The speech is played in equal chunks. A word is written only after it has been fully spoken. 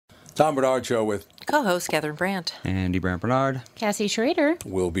Tom Bernard Show with co-host Catherine Brandt. Andy Brandt Bernard. Cassie Schrader.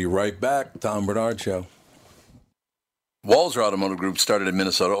 We'll be right back. Tom Bernard Show. Walser Automotive Group started in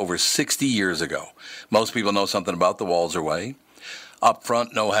Minnesota over 60 years ago. Most people know something about the Walser way.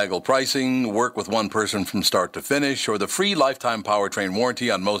 Upfront, no haggle pricing, work with one person from start to finish, or the free lifetime powertrain warranty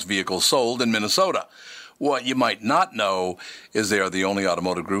on most vehicles sold in Minnesota. What you might not know is they are the only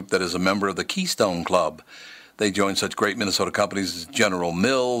automotive group that is a member of the Keystone Club. They join such great Minnesota companies as General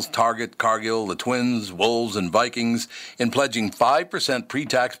Mills, Target, Cargill, the Twins, Wolves, and Vikings in pledging 5%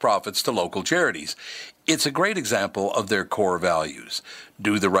 pre-tax profits to local charities. It's a great example of their core values.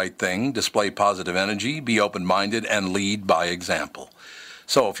 Do the right thing, display positive energy, be open-minded, and lead by example.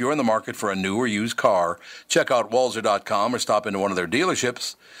 So if you're in the market for a new or used car, check out Walser.com or stop into one of their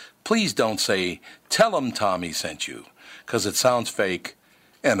dealerships. Please don't say, "Tell 'em Tommy sent you," because it sounds fake,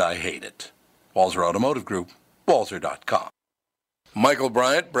 and I hate it. Walser Automotive Group, Walser.com. Michael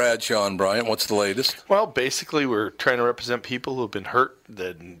Bryant, Bradshaw and Bryant, what's the latest? Well, basically, we're trying to represent people who have been hurt,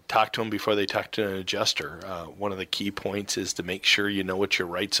 then talk to them before they talk to an adjuster. One of the key points is to make sure you know what your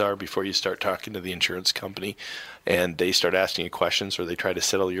rights are before you start talking to the insurance company, and they start asking you questions or they try to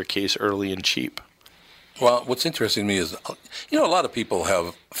settle your case early and cheap. Well, what's interesting to me is, a lot of people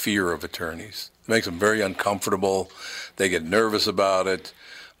have fear of attorneys. It makes them very uncomfortable. They get nervous about it.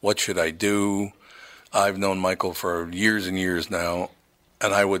 What should I do? I've known Michael for years and years now,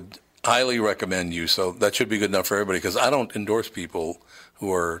 and I would highly recommend you. So that should be good enough for everybody, because I don't endorse people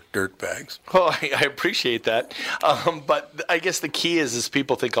who are dirtbags. Well, I appreciate that. But I guess the key is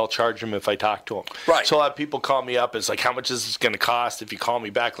people think I'll charge them if I talk to them. Right. So a lot of people call me up. It's like, how much is this going to cost if you call me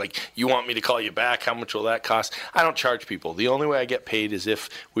back? Like, you want me to call you back? How much will that cost? I don't charge people. The only way I get paid is if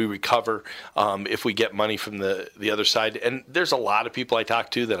we recover, if we get money from the other side. And there's a lot of people I talk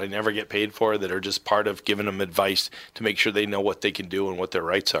to that I never get paid for that are just part of giving them advice to make sure they know what they can do and what their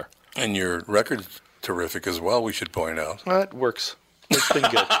rights are. And your record's terrific as well, we should point out. Well, it works. It's been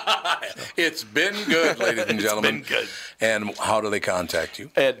good. It's been good, ladies and gentlemen. It's been good. And how do they contact you?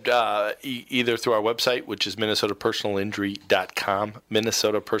 And either through our website, which is minnesotapersonalinjury.com,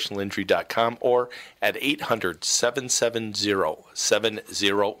 minnesotapersonalinjury.com, or at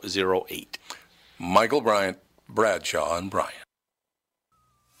 800-770-7008. Michael Bryant, Bradshaw and Bryant.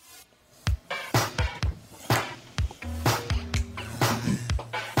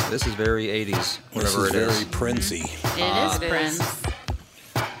 This is very 80s, whatever This it is. very Princey. It is It Prince. is.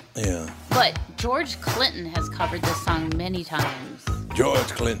 Yeah. But George Clinton has covered this song many times. George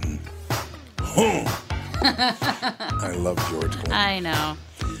Clinton. I love George Clinton. I know.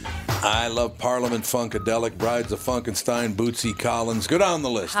 I love Parliament Funkadelic, Brides of Funkenstein, Bootsy Collins. Go down the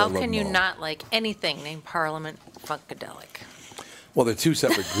list. I How love can them you all. not like anything named Parliament Funkadelic? Well, they're two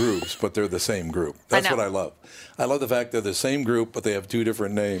separate groups, but they're the same group. That's know. what I love. I love the fact they're the same group, but they have two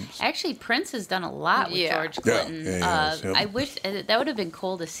different names. Actually, Prince has done a lot with Yeah. George Yeah, Clinton. yeah, he has, yep. I wish that would have been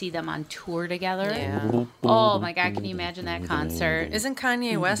cool to see them on tour together. Yeah. Oh my God, can you imagine that concert? Isn't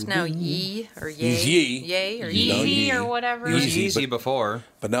Kanye West now Ye or Ye? He's Ye. Yay or Ye. Ye? No, Yeezy Ye. or whatever. He was Easy, easy but- before.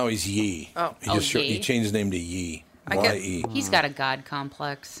 But now he's Ye. Oh. Ye. He changed his name to Ye. I get- Y-E. He's got a God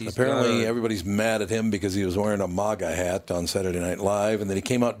complex. Apparently, everybody's mad at him because he was wearing a MAGA hat on Saturday Night Live, and then he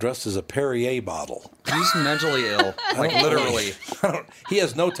came out dressed as a Perrier bottle. He's mentally ill, like literally. He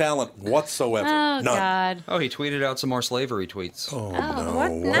has no talent whatsoever. Oh None. God. Oh, he tweeted out some more slavery tweets. Oh, no.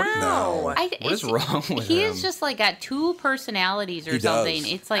 What now? now? What is wrong with He him? is just like got two personalities or He does. something.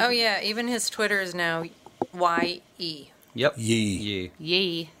 It's like Oh yeah, even his Twitter is now YE. Yep. Ye.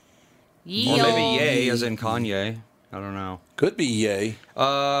 Yee. Or maybe yay, as in Kanye. I don't know. Could be Ye.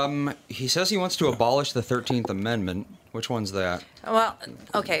 He says he wants to abolish the 13th Amendment. Which one's that? Well,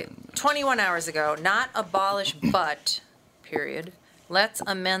 okay, 21 hours ago, not abolish, but, period. Let's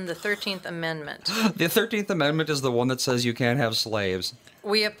amend the 13th Amendment. The 13th Amendment is the one that says you can't have slaves.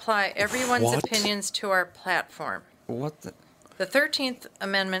 We apply everyone's What? opinions to our platform. What the? The 13th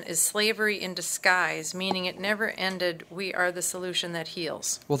Amendment is slavery in disguise, meaning it never ended. We are the solution that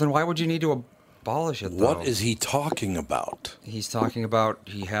heals. Well, then why would you need to abolish it, though? What is he talking about? He's talking about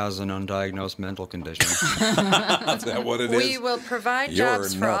he has an undiagnosed mental condition. Is that what it is? We will provide You're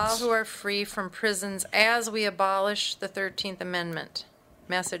jobs for all nuts. who are free from prisons as we abolish the 13th Amendment.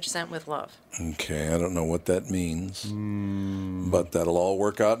 Message sent with love. Okay, I don't know what that means, but that'll all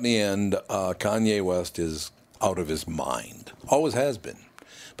work out in the end. Kanye West is out of his mind. Always has been.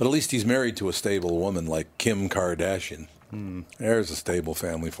 But at least he's married to a stable woman like Kim Kardashian. There's a stable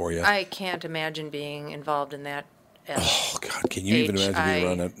family for you. I can't imagine being involved in that Oh, God, can you even imagine being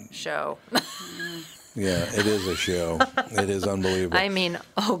around that? show? Yeah, it is a show. It is unbelievable. I mean,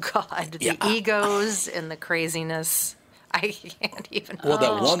 oh God, the egos and the craziness. I can't even. Well,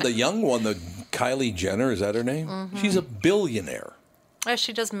 that one, the young one, the Kylie Jenner, is that her name? Mm-hmm. She's a billionaire.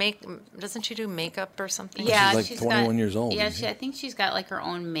 She does doesn't she do makeup or something? Yeah, like she's 21 got, years old, Yeah, isn't I think she's got like her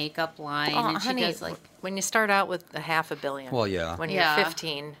own makeup line, Oh, and honey, she does like. when you start out with $500 million, Well, yeah. when Yeah. you're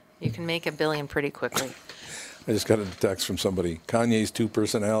 15, you can make $1 billion pretty quickly. I just got a text from somebody. Kanye's 2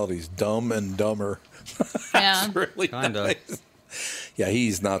 personalities, dumb and dumber. Yeah. That's really Kinda. nice. Yeah,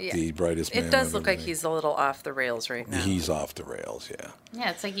 he's not Yeah. the brightest man. It does I've look ever like met. he's a little off the rails right now. He's off the rails, yeah.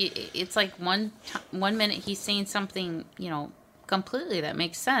 Yeah, it's like one minute he's saying something, completely that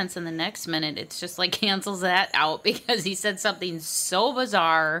makes sense, and the next minute it's just like cancels that out because he said something so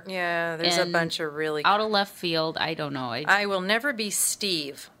bizarre. Yeah, there's a and bunch of really. out of left field. I don't know. I will never be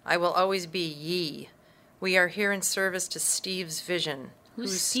Steve. I will always be ye. We are here in service to Steve's vision.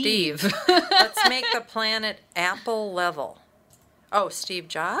 Who's Steve? Steve? Let's make the planet Apple level. Oh, Steve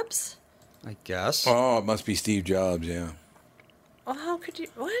Jobs? I guess. Oh, it must be Steve Jobs, yeah. Well, how could you?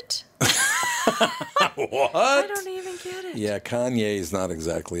 What? What? I don't even get it. Yeah, Kanye is not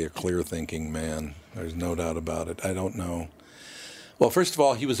exactly a clear-thinking man. There's no doubt about it. I don't know. Well, first of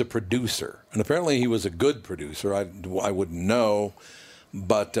all, he was a producer, and apparently he was a good producer. I wouldn't know,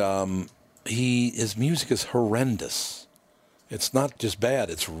 but his music is horrendous. It's not just bad;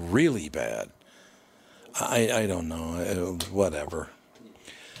 it's really bad. I don't know. Whatever.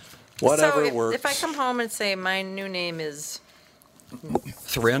 Whatever so works. if I come home and say my new name is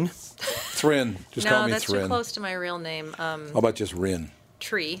Thrin? Thrin, just call no, me that's Thrin. too close to my real name. How about just Rin?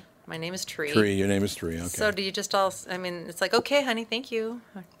 Tree. My name is Tree. Tree. Your name is Tree. Okay. So do you just all? I mean, it's like okay, honey, thank you,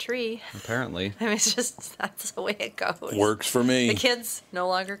 Tree. Apparently. I mean, it's just that's the way it goes. Works for me. The kids no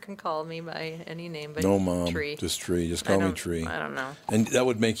longer can call me by any name but No, Mom. Tree. Just Tree. Just call me Tree. I don't know. And that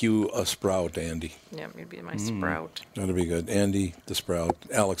would make you a Sprout, Andy. Yeah, you'd be my sprout. That'd be good. Andy the Sprout.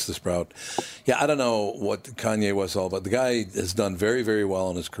 Alex the Sprout. Yeah, I don't know what Kanye was all about. The guy has done very, very well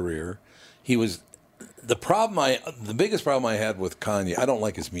in his career. He was the biggest problem I had with Kanye, I don't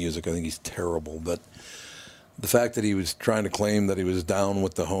like his music. I think he's terrible. But the fact that he was trying to claim that he was down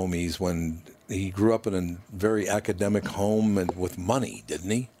with the homies when he grew up in a very academic home and with money, didn't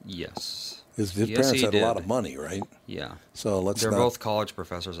he? Yes. His Yes, parents he had a lot did. of money, right? Yeah. So They're both college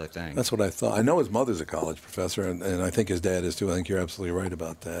professors, I think. That's what I thought. I know his mother's a college professor, and I think his dad is too. I think you're absolutely right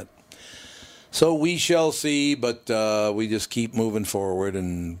about that. So we shall see, but we just keep moving forward.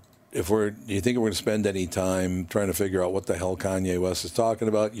 And do you think we're going to spend any time trying to figure out what the hell Kanye West is talking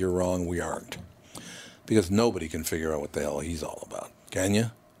about? You're wrong. We aren't, because nobody can figure out what the hell he's all about. Can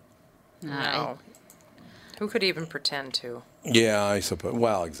you? No. Who could even pretend to? Yeah, I suppose.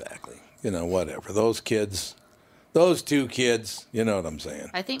 Well, exactly. Whatever. Those kids. Those 2 kids, you know what I'm saying.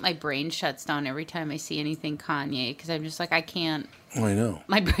 I think my brain shuts down every time I see anything Kanye because I'm just like I can't. I know.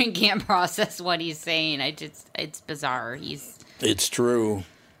 My brain can't process what he's saying. It's bizarre. It's true.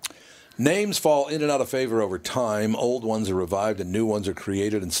 Names fall in and out of favor over time. Old ones are revived and new ones are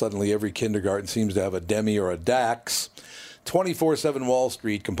created, and suddenly every kindergarten seems to have a Demi or a Dax. 24/7 Wall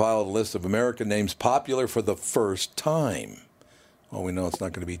Street compiled a list of American names popular for the first time. Well, we know it's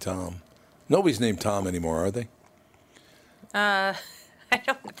not going to be Tom. Nobody's named Tom anymore, are they? I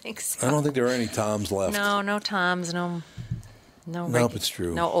don't think so. I don't think there are any Toms left. No Toms, no. Nope, it's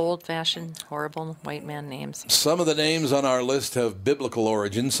true. No old-fashioned, horrible white man names. Some of the names on our list have biblical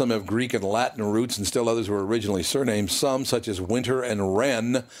origins. Some have Greek and Latin roots, and still others were originally surnames. Some, such as Winter and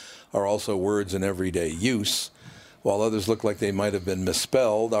Wren, are also words in everyday use. While others look like they might have been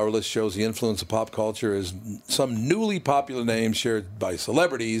misspelled, our list shows the influence of pop culture as some newly popular names shared by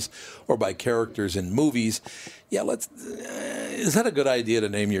celebrities or by characters in movies. Yeah, is that a good idea to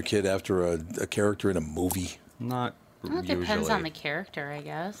name your kid after a character in a movie? Not Well, it usually. depends on the character, I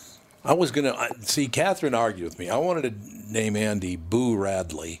guess. I was going to see Catherine argue with me. I wanted to name Andy Boo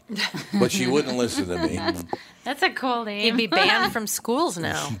Radley, but she wouldn't listen to me. That's a cool name. He'd be banned from schools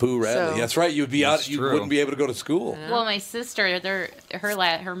now. Boo Radley. So- That's right. You'd be out. You true. wouldn't be able to go to school. Well, my sister,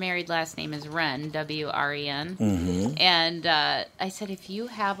 her married last name is Wren, W-R-E-N. Mm-hmm. And I said, if you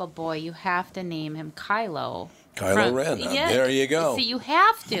have a boy, you have to name him Kylo. Kylo Ren. There you go. See, you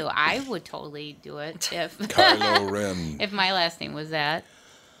have to. I would totally do it if Kylo Ren. if my last name was that.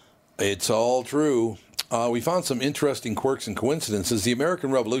 It's all true. We found some interesting quirks and coincidences. The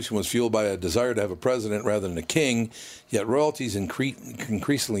American Revolution was fueled by a desire to have a president rather than a king, yet royalty's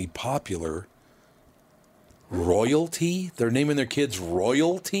increasingly popular. Royalty? They're naming their kids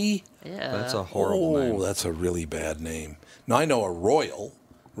Royalty? Yeah. That's a horrible name. That's a really bad name. Now, I know a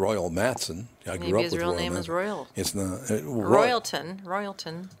Royal Matson. I grew Maybe up his with real Royal name is Matson. Royal. It's not.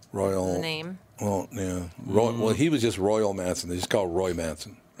 Royalton. Royal. The name. Well, yeah. Well, he was just Royal Matson. They just call it Roy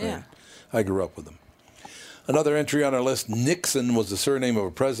Matson. Yeah. I grew up with him. Another entry on our list, Nixon was the surname of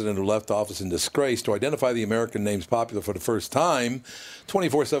a president who left office in disgrace. To identify the American names popular for the first time,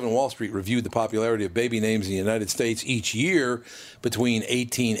 24/7 Wall Street reviewed the popularity of baby names in the United States each year between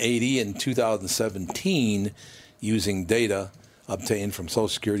 1880 and 2017 using data obtained from Social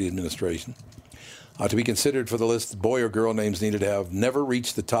Security Administration. To be considered for the list, boy or girl names needed to have never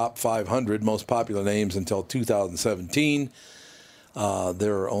reached the top 500 most popular names until 2017.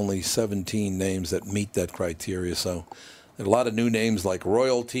 There are only 17 names that meet that criteria. So there are a lot of new names like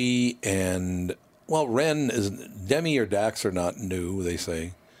Royalty and, well, Wren is, Demi or Dax are not new, they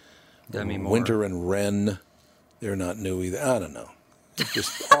say. Demi Moore. Winter and Wren, they're not new either. I don't know. It's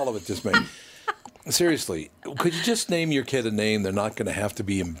just all of it just made. Seriously, could you just name your kid a name they're not going to have to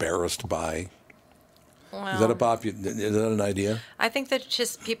be embarrassed by? Well, Is that an idea? I think that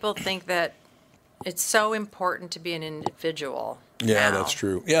just people think that it's so important to be an individual. Yeah, now. that's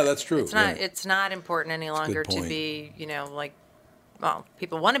true. Yeah, that's true. It's not. Yeah. It's not important any longer to point. be, like, well,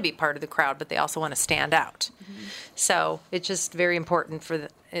 people want to be part of the crowd, but they also want to stand out. Mm-hmm. So it's just very important for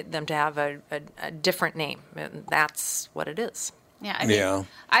them to have a different name, and that's what it is. Yeah, I mean, Yeah.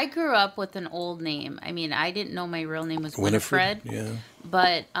 I grew up with an old name. I mean, I didn't know my real name was Winifred. Yeah.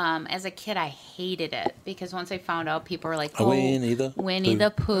 But as a kid, I hated it because once I found out, people were like, Winnie the Pooh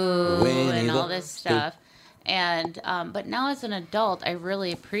Winnie and the all this stuff. And but now as an adult, I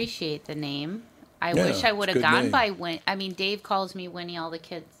really appreciate the name. I Yeah, wish I would it's a have good gone name. by I mean, Dave calls me Winnie. All the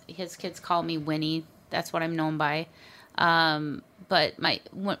kids, his kids call me Winnie. That's what I'm known by. But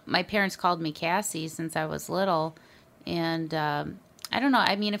my parents called me Cassie since I was little, and I don't know.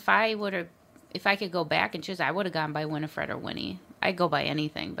 I mean, if I could go back and choose, I would have gone by Winifred or Winnie. I'd go by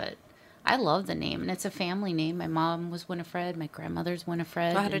anything, but I love the name, and it's a family name. My mom was Winifred. My grandmother's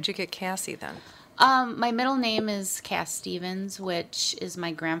Winifred. Well, how did you get Cassie then? My middle name is Cass Stevens, which is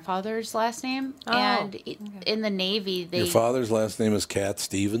my grandfather's last name. Oh, And in the Navy, Your father's last name is Cat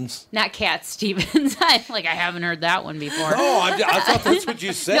Stevens? not Cat Stevens. I haven't heard that one before. Oh, I thought that's what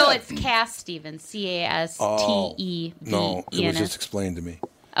you said. No, it's Cass Stevens. Castevens. No, it was just explained to me.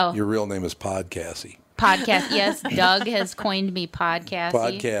 Oh. Your real name is Pod Cassie. Podcast. Yes, Doug has coined me Podcassie.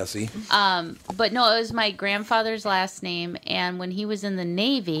 Pod Cassie. But no, it was my grandfather's last name, and when he was in the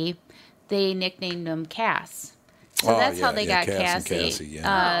Navy, they nicknamed him Cass. So that's how they got Cass Cassie. and Cassie,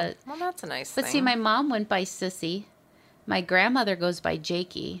 yeah. Well, that's a nice But thing. see, my mom went by Sissy. My grandmother goes by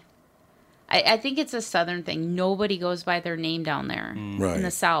Jakey. I think it's a Southern thing. Nobody goes by their name down there Right. in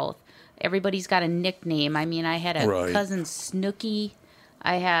the South. Everybody's got a nickname. I mean, I had a Right. cousin Snooky.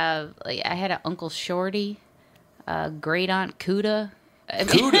 I had an Uncle Shorty, great aunt Cuda.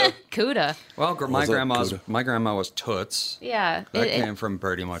 Cuda? Cuda. Well, Was it Cuda? my grandma was Toots. Yeah. That came from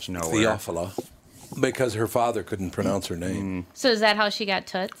pretty much nowhere. Theophila. Because her father couldn't pronounce her name. So is that how she got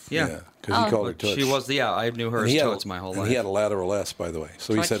Toots? Yeah. Because he called her But Toots. she was, I knew her And as he had Toots my whole and life. he had a lateral S, by the way.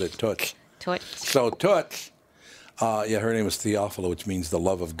 So he Toots. said it Toots. Toots. So Toots, her name was Theophila, which means the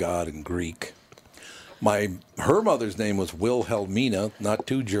love of God in Greek. Her mother's name was Wilhelmina, not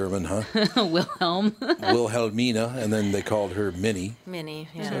too German, huh? Wilhelm. Wilhelmina, and then they called her Minnie. Minnie,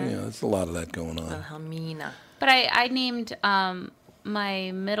 So, yeah. there's a lot of that going on. Wilhelmina. But I named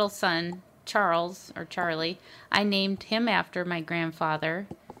my middle son Charles, or Charlie. I named him after my grandfather,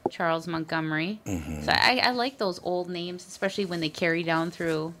 Charles Montgomery. Mm-hmm. So I like those old names, especially when they carry down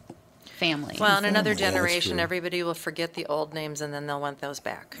through family. Well, in another Yeah, that's generation, true. everybody will forget the old names and then they'll want those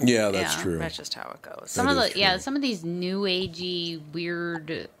back. Yeah, that's Yeah. true. That's just how it goes. some that of is the true. some of these new agey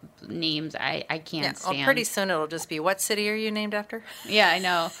weird names I can't Yeah. stand. Well, pretty soon it'll just be, what city are you named after? Yeah, I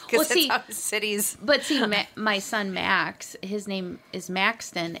know. Because Well, see, how cities. but see, my son Max, his name is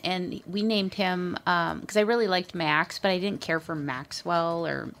Maxton, and we named him because I really liked Max, but I didn't care for Maxwell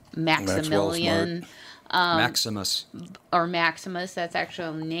or Maximilian Maximus. or Maximus. That's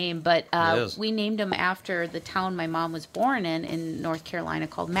actually a name, but It is. we named him after the town my mom was born in North Carolina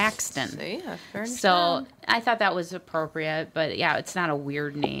called Maxton. So, yeah, fair So enough. I thought that was appropriate, but yeah, it's not a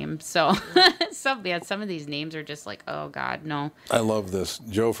weird name. So some of these names are just like, oh God, no. I love this.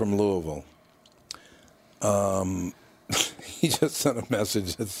 Joe from Louisville. He just sent a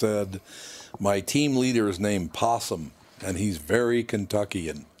message that said, my team leader is named Possum, and he's very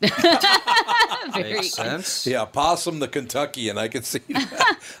Kentuckian. Makes sense. Yeah, Possum the Kentuckian. I can see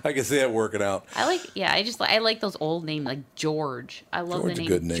that. I can see that working out. I like those old names like George. I love George, the a name,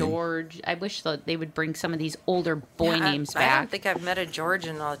 good name. George. I wish that they would bring some of these older boy Yeah, names I back. don't think I've met a George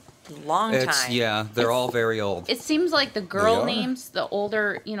in a long time. They're all very old. It seems like the girl are. names, the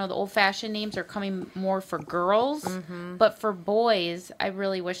older, the old-fashioned names are coming more for girls, Mm-hmm. but for boys, I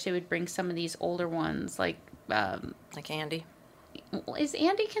really wish they would bring some of these older ones, like Like Andy. Is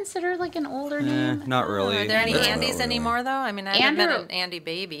Andy considered like an older name? Not really. Are there any No, Andys really. anymore, though? I mean, I haven't Andrew- been an Andy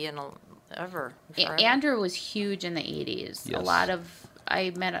baby in forever. Andrew was huge in the 80s. Yes. A lot of I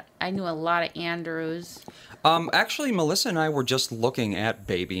knew a lot of Andrews. Actually, Melissa and I were just looking at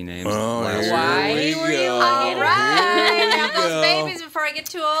baby names last here week. Why we were you go. looking All at right, have go. those babies before I get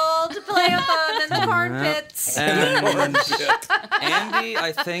too old to play with them in the corn pits. And Andy,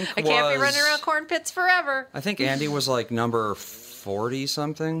 I think I can't be running around corn pits forever. I think Andy was like number 40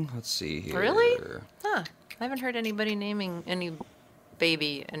 something. Let's see here. Really? Huh. I haven't heard anybody naming any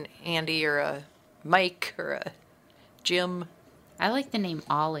baby an Andy or a Mike or a Jim. I like the name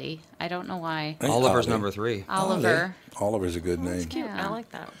Ollie. I don't know why. Oliver's Ollie. number 3. Oliver. Oliver's a good name. Cute. Yeah. I like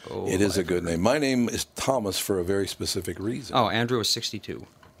that. Oh, It is a good name. My name is Thomas for a very specific reason. Oh, Andrew was 62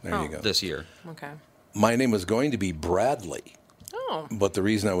 There you go. this year. Okay. My name was going to be Bradley, Oh, but the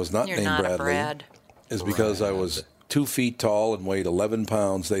reason I was not you're named not a Bradley Brad. is because I was 2 feet tall and weighed 11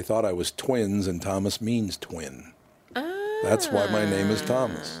 pounds. They thought I was twins, and Thomas means twin. That's why my name is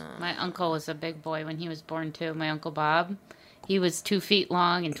Thomas. My uncle was a big boy when he was born too. My uncle Bob. He was 2 feet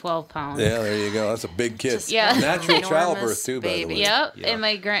long and 12 pounds. Yeah, there you go. That's a big kid. Just Yeah. Natural enormous childbirth too, by the baby. way. Yep. Yeah. And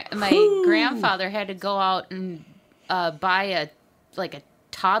my grandfather had to go out and buy a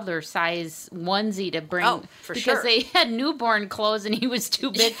toddler size onesie to bring for because sure. they had newborn clothes and he was too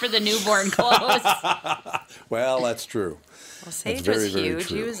big for the newborn clothes. Well, that's true. Well, Sage very, was very huge.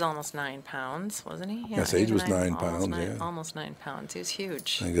 He true. was almost 9 pounds, wasn't he? Yeah, Sage he was 9 almost pounds, nine- yeah. Almost 9 pounds. He was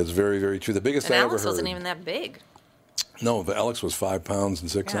huge. I think that's very, very true. The biggest And I ever Alex heard. wasn't even that big. No, but Alex was 5 pounds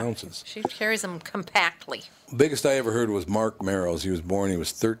and 6 Yeah. ounces. She carries them compactly. Biggest I ever heard was Mark Marrows. He was born. He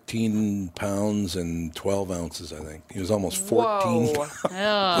was 13 pounds and 12 ounces, I think. He was almost 14. Whoa.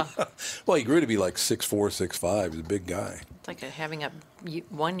 Ugh. Well, he grew to be like 6'4", 6'5". He's a big guy. It's like having a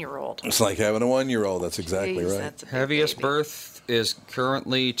 1-year-old. It's like having a 1-year-old. That's exactly Jeez, right. that's a big Heaviest baby. birth is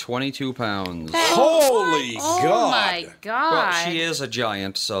currently 22 pounds. Holy Oh God! my god. Well, she is a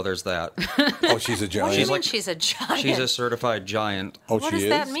giant, so there's that. Oh, she's a What do giant. you She's mean like- she's a giant? She's a certified giant. Oh, what she does is?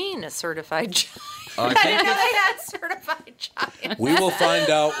 that mean, a certified giant? I I think didn't know they had certified giants. We will find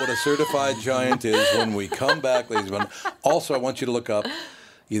out what a certified giant is when we come back, ladies and gentlemen. Also, I want you to look up,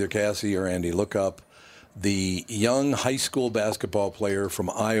 either Cassie or Andy, look up the young high school basketball player from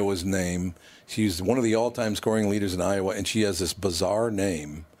Iowa's name. She's one of the all-time scoring leaders in Iowa, and she has this bizarre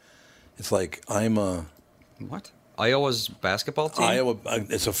name. It's like, I'm a... what? Iowa's basketball team? Iowa.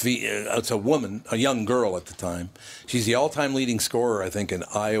 It's a woman, a young girl at the time. She's the all-time leading scorer, I think, in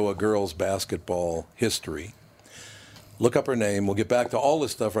Iowa girls basketball history. Look up her name. We'll get back to all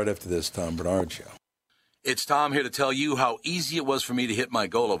this stuff right after this Tom Bernard Show. It's Tom here to tell you how easy it was for me to hit my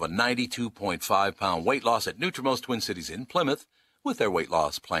goal of a 92.5-pound weight loss at Nutrimost Twin Cities in Plymouth with their weight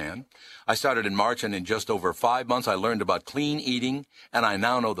loss plan. I started in March, and in just over 5 months, I learned about clean eating, and I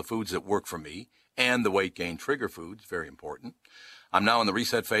now know the foods that work for me. And the weight gain trigger foods, very important. I'm now in the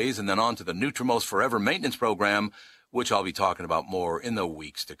reset phase and then on to the Nutrimost Forever Maintenance Program, which I'll be talking about more in the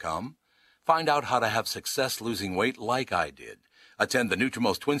weeks to come. Find out how to have success losing weight like I did. Attend the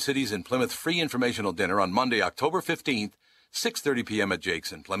Nutrimost Twin Cities in Plymouth free informational dinner on Monday, October 15th, 6:30 p.m. at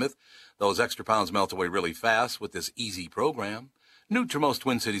Jake's in Plymouth. Those extra pounds melt away really fast with this easy program. Nutrimost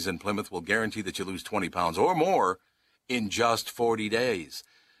Twin Cities in Plymouth will guarantee that you lose 20 pounds or more in just 40 days.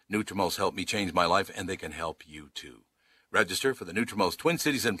 Nutrimost helped me change my life, and they can help you too. Register for the Nutrimost Twin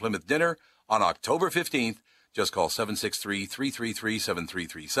Cities in Plymouth dinner on October 15th. Just call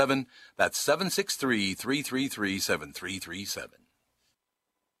 763-333-7337. That's 763-333-7337.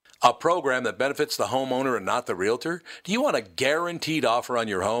 A program that benefits the homeowner and not the realtor? Do you want a guaranteed offer on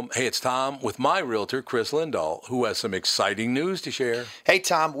your home? Hey, it's Tom with my realtor, Chris Lindahl, who has some exciting news to share. Hey,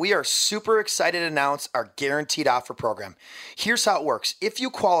 Tom, we are super excited to announce our Guaranteed Offer program. Here's how it works. If you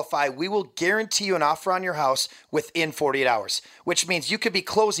qualify, we will guarantee you an offer on your house within 48 hours, which means you could be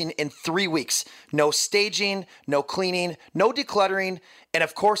closing in 3 weeks. No staging, no cleaning, no decluttering, and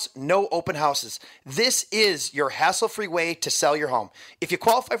of course, no open houses. This is your hassle-free way to sell your home. If you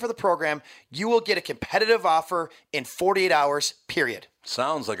qualify for the program, you will get a competitive offer in 48 hours, period.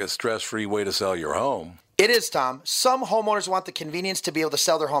 Sounds like a stress-free way to sell your home. It is, Tom. Some homeowners want the convenience to be able to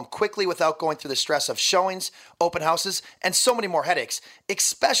sell their home quickly without going through the stress of showings, open houses, and so many more headaches,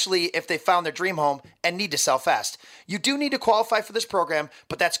 especially if they found their dream home and need to sell fast. You do need to qualify for this program,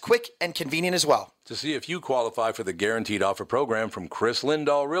 but that's quick and convenient as well. To see if you qualify for the Guaranteed Offer program from Chris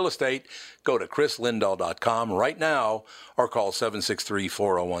Lindahl Real Estate, go to chrislindahl.com right now or call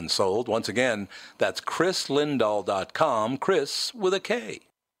 763-401-SOLD. Once again, that's chrislindahl.com, Chris with a K.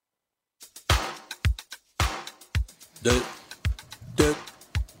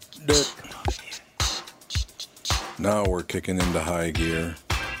 Now we're kicking into high gear.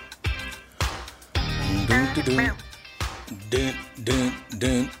 Dun, dun, dun. Dun, dun,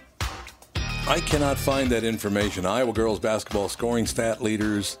 dun. I cannot find that information. Iowa girls basketball scoring stat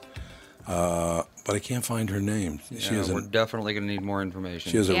leaders, but I can't find her name. We're definitely going to need more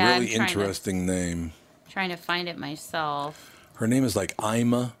information. She has a Yeah, really I'm trying to- interesting name. Trying to find it myself. Her name is like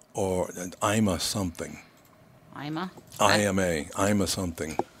Ima or Ima something. Ima? Ima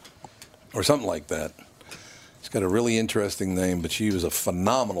something. Or something like that. She's got a really interesting name, but she was a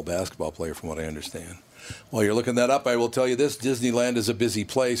phenomenal basketball player from what I understand. While you're looking that up, I will tell you this. Disneyland is a busy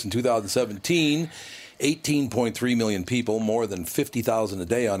place. In 2017, 18.3 million people, more than 50,000 a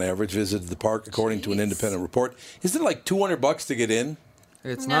day on average, visited the park, according to an independent report. Isn't it like $200 to get in?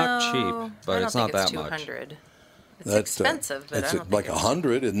 It's not cheap, but it's not that much. $200. It's That's, expensive, but it's I don't like think it's...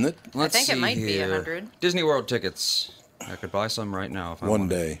 100, isn't it? I think it might be 100. 100. Disney World tickets. I could buy some right now if I One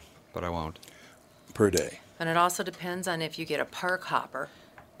wanted, day but I won't. per day. And it also depends on if you get a park hopper.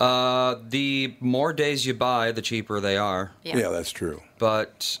 The more days you buy, the cheaper they are. Yeah, that's true.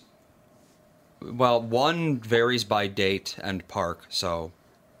 But, well, one varies by date and park, so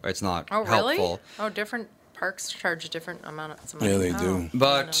it's not Oh, really? helpful. Oh, different parks charge a different amount of money. Yeah, they Oh, do. I didn't know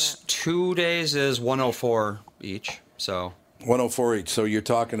But that. 2 days is 104 each, so 104 each. So you're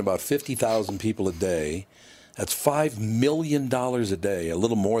talking about 50,000 people a day. That's $5 million a day. A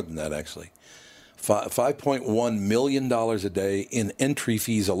little more than that, actually. $5.1 million a day in entry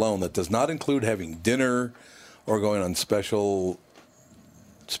fees alone. That does not include having dinner or going on special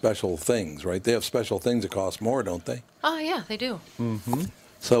things, right? They have special things that cost more, don't they? Oh, yeah, they do.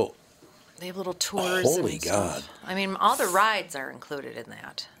 So They have little tours. Holy and God. Stuff. I mean, all the rides are included in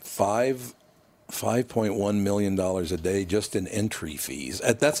that. $5.1 million a day just in entry fees.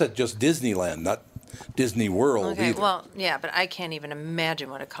 That's at just Disneyland, not Disney World Okay, either. well, yeah, but I can't even imagine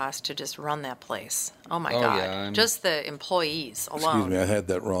what it costs to just run that place. Oh, my Oh, God. yeah, Just the employees alone. Excuse me, I had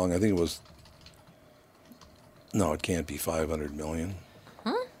that wrong. I think it was. No, it can't be 500 million.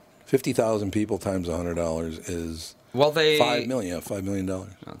 50,000 people times $100 is well, they $5 million. Yeah, $5 million. No,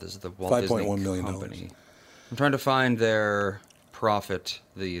 this is the Walt $5.1 Disney million. Company. I'm trying to find their profit,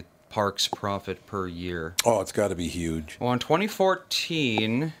 the park's profit per year. Oh, it's got to be huge. Well, in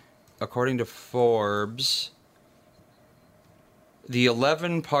 2014, according to Forbes, the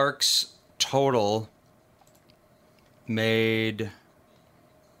 11 parks total made...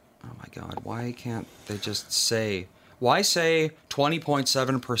 Oh my God, why can't they just say... Why say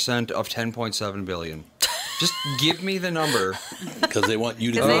 20.7% of 10.7 billion? Just give me the number. Because they want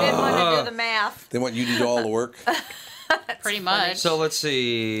you to Because do they didn't want to do the math. They want you to do all the work. Pretty much. So let's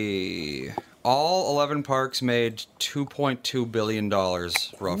see. All 11 parks made $2.2 billion,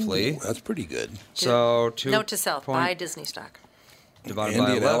 roughly. Ooh, that's pretty good. So Note to self, buy Disney stock. divided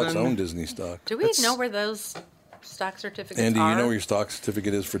Andy by and Alex 11. own Disney stock. Do we That's- know where those stock certificates Andy, are? you know where your stock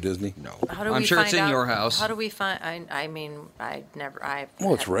certificate is for Disney? No. How do I'm we sure it's find in out- your house. How do we find? I mean, I never. I.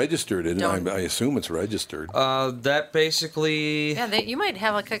 Well, it's registered. Don't- I assume it's registered. That basically... Yeah, you might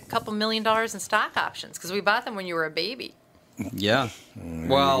have like a couple $1 million in stock options because we bought them when you were a baby. Yeah.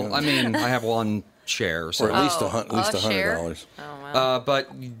 Well, I mean, I have one share, so... or at least Oh, at least a share? $100. Oh wow. but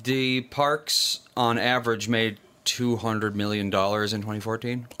the parks, on average, made $200 million in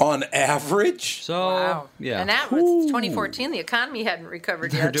 2014. On average? So, Wow. yeah. And that was 2014. The economy hadn't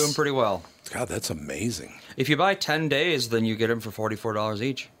recovered yet. They're doing pretty well. God, that's amazing. If you buy 10 days, then you get them for $44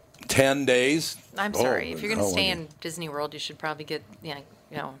 each. 10 days? I'm sorry. Oh, If you're going to no, stay I in mean, Disney World, you should probably get,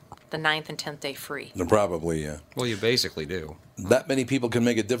 the 9th and 10th day free. Probably, yeah. Well, you basically do. That many people can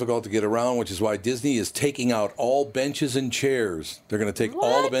make it difficult to get around, which is why Disney is taking out all benches and chairs. They're going to take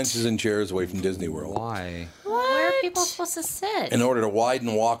all the What? benches and chairs away from Disney World. Why? Where are people supposed to sit? In order to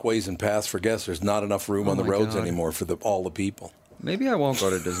widen walkways and paths for guests, there's not enough room on the my roads God. anymore for all the people. Maybe I won't go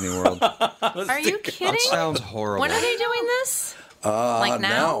to Disney World. Are you kidding? Sounds horrible. When are they doing this? Like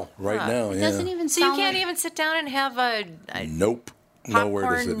now? Right now, It yeah. doesn't even So you sound can't like... even sit down and have a Nope. Nowhere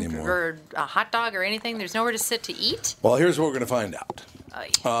to sit popcorn anymore. or a hot dog or anything? There's nowhere to sit to eat? Well, here's what we're going to find out. Ay.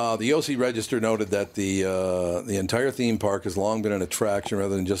 The OC Register noted that the entire theme park has long been an attraction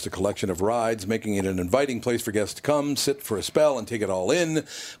rather than just a collection of rides, making it an inviting place for guests to come, sit for a spell, and take it all in.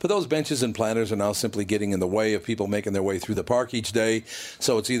 But those benches and planters are now simply getting in the way of people making their way through the park each day.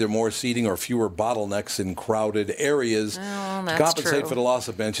 So it's either more seating or fewer bottlenecks in crowded areas. Oh, To that's compensate true. for the loss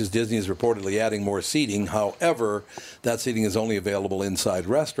of benches, Disney is reportedly adding more seating. However, that seating is only available inside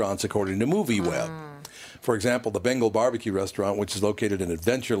restaurants, according to MovieWeb. For example, the Bengal Barbecue Restaurant, which is located in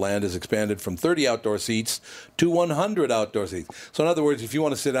Adventureland, has expanded from 30 outdoor seats to 100 outdoor seats. So in other words, if you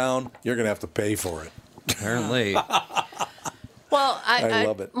want to sit down, you're going to have to pay for it. Apparently. Well, I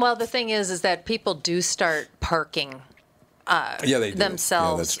love it. Well, the thing is that people do start parking Yeah, they do.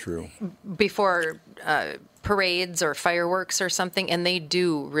 themselves. Yeah, that's true. Before parades or fireworks or something, and they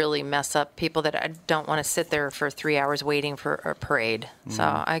do really mess up people that don't want to sit there for 3 hours waiting for a parade. So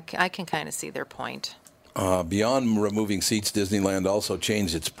I can kind of see their point. Beyond removing seats, Disneyland also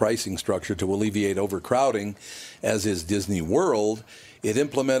changed its pricing structure to alleviate overcrowding, as is Disney World. It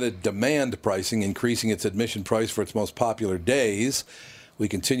implemented demand pricing, increasing its admission price for its most popular days. We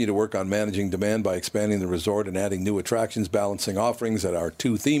continue to work on managing demand by expanding the resort and adding new attractions, balancing offerings at our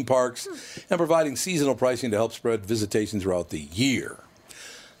 2 theme parks, and providing seasonal pricing to help spread visitation throughout the year.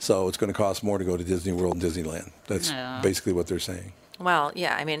 So it's going to cost more to go to Disney World and Disneyland. That's basically what they're saying. Well,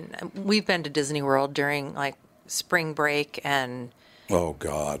 yeah, I mean, we've been to Disney World during like spring break, and Oh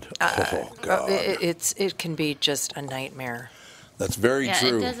God! Oh God! it can be just a nightmare. That's very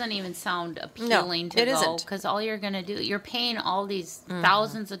true. It doesn't even sound appealing to it go isn't. because all you're going to do, you're paying all these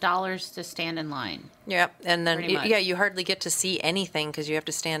thousands of dollars to stand in line. Yep, and then Pretty much. you hardly get to see anything because you have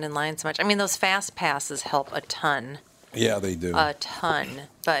to stand in line so much. I mean, those fast passes help a ton, Yeah, they do.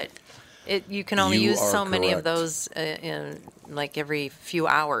 but you can only You use are so many of correct. those in like every few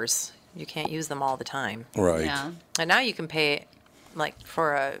hours. You can't use them all the time. Right. Yeah. And now you can pay like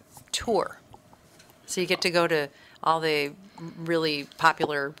for a tour, so you get to go to all the really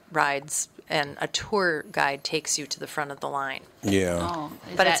popular rides, and a tour guide takes you to the front of the line. Yeah. Oh,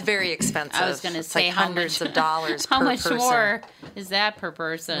 is But it's that- very expensive. I was going to It's say like how hundreds much, of dollars how per much person. more is that per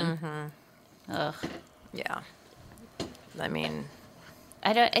person? Ugh. Yeah. I mean,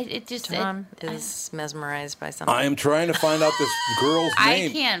 I don't. It just. Tom is mesmerized by something. I am trying to find out this girl's I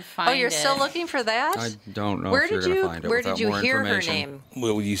name. can't find. Oh, you're it. still looking for that? I don't know Where if you're did going to you find it Where without did you more hear her information. name?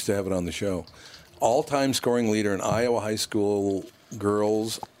 Well, we used to have it on the show. All-time scoring leader in Iowa high school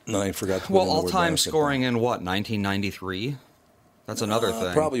girls. And I forgot to put Well, in the word all-time basketball. scoring in what, 1993? That's another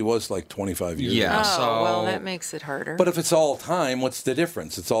thing. Probably was like 25 years Yeah. ago. Oh, So- well, that makes it harder. But if it's all time, what's the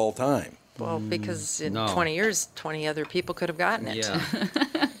difference? It's all time. well, because in no. 20 years, 20 other people could have gotten it.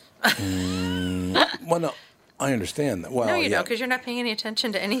 Yeah. Well, no, I understand that. Well, No, you yeah. don't, because you're not paying any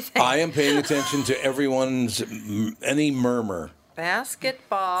attention to anything. I am paying attention to everyone's any murmur.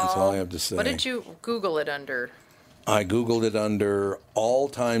 Basketball. That's all I have to say. What did you Google it under? I Googled it under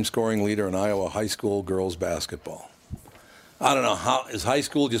all-time scoring leader in Iowa high school girls basketball. I don't know. How is high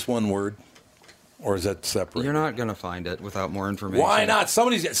school just one word? Or is that separate? You're not going to find it without more information. Why not?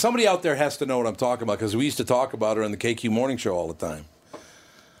 Somebody out there has to know what I'm talking about, because we used to talk about her on the KQ Morning Show all the time.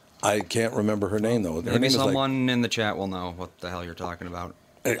 I can't remember her name, though. Her Maybe name is someone in the chat will know what the hell you're talking about.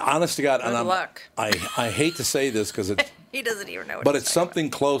 honest to God, and Good luck. I hate to say this because it's, He doesn't even know what but he's it's talking something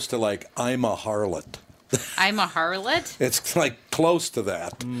close to like I'm a harlot. I'm a harlot. It's like close to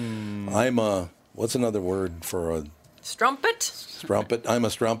that. I'm a, what's another word for a about. Strumpet? strumpet? I'm a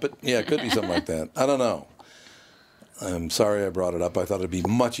strumpet? Yeah, it could be something like that. I don't know. I'm sorry I brought it up. I thought it'd be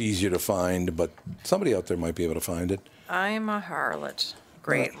much easier to find, but somebody out there might be able to find it. I'm a harlot.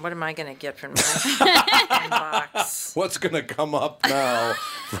 Great. What am I going to get from my inbox? What's going to come up now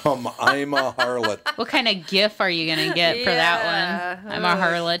from I'm a harlot? What kind of gif are you gonna get for that one? I'm a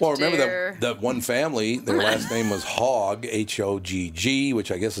harlot. Well, remember Dear. that one family, their last name was Hogg, H-O-G-G,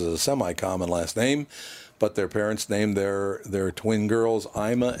 which I guess is a semi-common last name, but their parents named their twin girls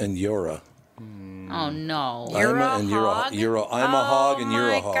Ima and Yura. Oh no. You're Ima a and hog? I'm a hog and you're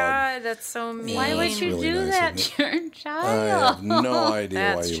a Oh hog. my God, that's so mean. Why would That's you really do nice, that isn't to your I child? have no idea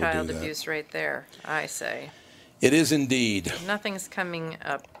why That's you would child do that. abuse right there, I say. It is indeed. Nothing's coming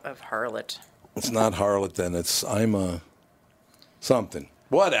up of harlot. It's not harlot then. It's I'm a something.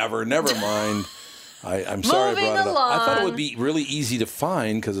 Whatever. Never mind. I'm sorry I Moving brought it up. I thought it along. would be really easy to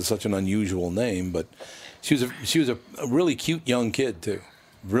find because it's such an unusual name. But she was a really cute young kid too.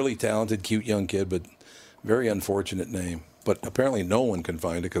 Really talented, cute young kid, but very unfortunate name. But apparently no one can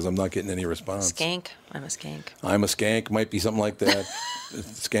find it because I'm not getting any response. Skank. I'm a skank. I'm a skank. Might be something like that.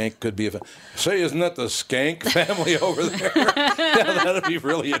 Skank could be a. Say, isn't that the skank family over there? Yeah, that'd be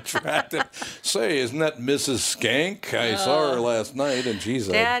really attractive. Say, isn't that Mrs. Skank? I saw her last night, and she's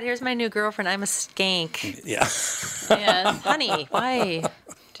a. Dad, here's my new girlfriend. I'm a skank. Yeah, Yes. Honey, why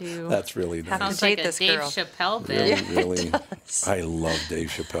do you that's really have nice. to Sounds date like a this Dave girl? Chappelle bit. Really, I love Dave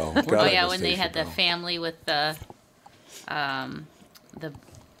Chappelle. God, Oh I yeah, miss when they Dave had the Chappelle. family with the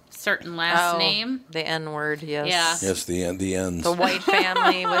certain last Oh, name. The N word, yes. Yeah. Yes, the ends. The white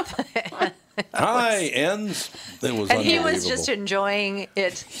family with. Hi, ends. It was And he unbelievable. was just enjoying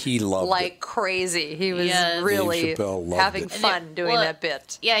it He loved like it. crazy. He was Yes. really Dave Chappelle loved having it. fun doing Well, that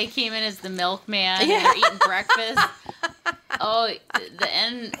bit. Yeah, he came in as the milkman Yeah. and they're eating breakfast. Oh, the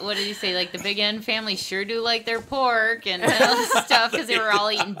N. What did he say? Like the Big N family sure do like their pork and stuff because they were all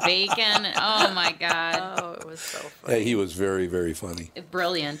eating bacon. Oh my God! Oh, it was so funny. Yeah, he was very, very funny.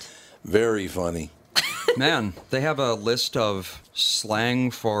 Brilliant. Very funny. Man, they have a list of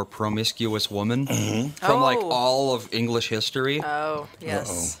slang for promiscuous woman from like Oh. all of English history. Oh,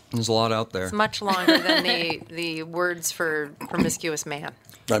 yes. There's a lot out there. It's much longer than the words for promiscuous man.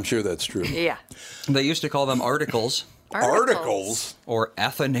 I'm sure that's true. Yeah. They used to call them articles Articles? or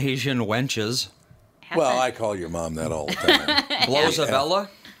Athanasian wenches. Well, I call your mom that all the time. Blowsavella,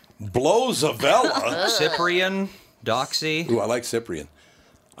 Blowsavella? Cyprian, Doxy. Ooh, I like Cyprian.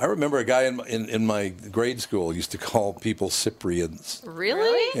 I remember a guy in my grade school used to call people Cyprians.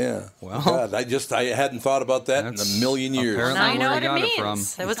 Really? Yeah. Well. God, I hadn't thought about that in a That's million years. apparently Now you know where what he it got it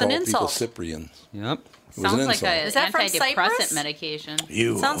means. from. It was Call an people insult. Cyprians. Yep. It was an Sounds like insult. an Is that from antidepressant Cyprus? medication.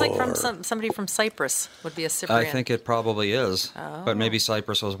 You Sounds like from whore. somebody from Cyprus would be a I Cyprian. think it probably is. But maybe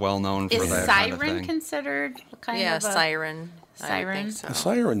Cyprus was well known for Is that kind of siren thing. considered kind yeah, of a siren. I Siren? think so. A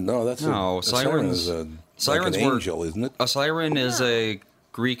siren? No, that's No, a siren sirens- is a sirens like an were- angel, isn't it? A siren is a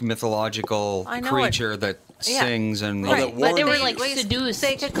Greek mythological I know creature that Yeah. sings and Oh, that Right, warns they were you. like seduced.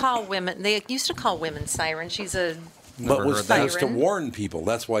 They could call women. They used to call women siren. She's a. But was heard that. used to Siren. warn people.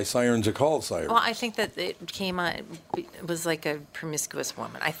 That's why sirens are called sirens. Well, I think that it came on. It was like a promiscuous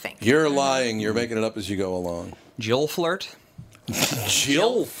woman. I think. You're lying. You're making it up as you go along. Jill flirt,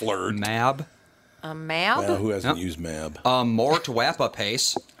 Jill flirt. Mab, A mab. Well, who hasn't Yep. used Mab? Mort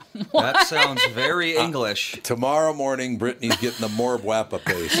Wapapace. That sounds very English. Tomorrow morning, Brittany's getting the Morb Wappa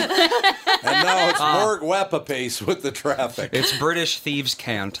pace. And now it's Morb Wappa pace with the traffic. It's British thieves'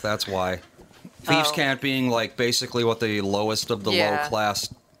 cant, that's why. Thieves' Oh. cant being like basically what the lowest of the Yeah. low class.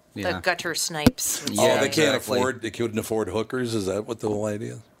 The Yeah. gutter snipes. would Oh, Yeah, they say. can't exactly. afford. They couldn't afford hookers. Is that what the whole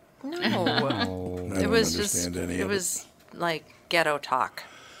idea? No, I it don't was just. understand any It of was like ghetto talk.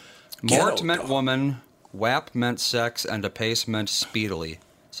 Mort Ghetto meant dog. woman, Wap meant sex, and Apace meant speedily.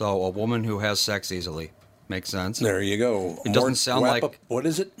 So a woman who has sex easily. Makes sense. There you go. It doesn't sound like- what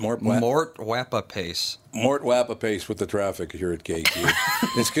is it? Mort Wapapace. Wappa pace with the traffic here at KQ.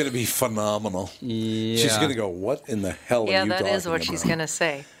 It's going to be phenomenal. Yeah. She's going to go. What in the hell are Yeah, you that talking is what she's about?" going to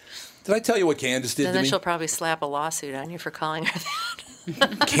say. Did I tell you what Candace did And to then me? she'll probably slap a lawsuit on you for calling her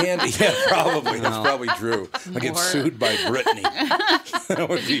that. Candy, yeah, probably. That's probably true. I get More. sued by Brittany. That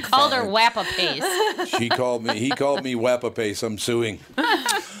would be Called her fine. Wappa Pace. He called me Wappa Pace. I'm suing.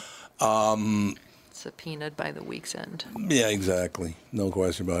 Subpoenaed by the week's end. Yeah, exactly. No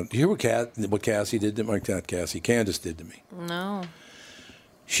question about it. You hear what Cassie did to me? Not Cassie. Candace did to me. No.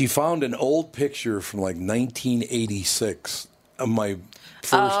 She found an old picture from like 1986 of my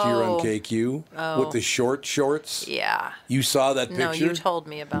first year on Oh. KQ with the short shorts. Yeah. You saw that picture? No, you told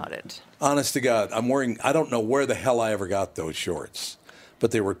me about it. Honest to God, I'm wearing, I don't know where the hell I ever got those shorts, but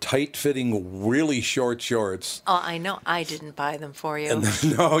they were tight fitting, really short shorts. Oh, I know. I didn't buy them for you.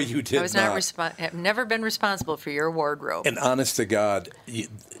 And no, you did I was not have never been responsible for your wardrobe. And honest to God,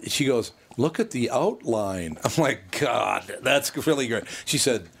 she goes, "Look at the outline." I'm like, God, that's really great. She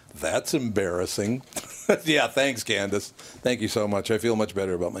said, "That's embarrassing." Yeah, thanks, Candace. Thank you so much. I feel much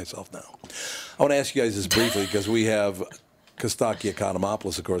better about myself now. I want to ask you guys this briefly because we have Kostaki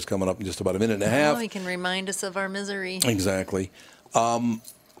Economopoulos, of course, coming up in just about a minute and a half. Oh, he can remind us of our misery. Exactly.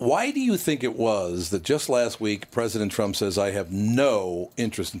 Why do you think it was that just last week President Trump says, "I have no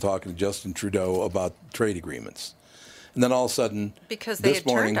interest in talking to Justin Trudeau about trade agreements," and then all of a sudden, Because they this had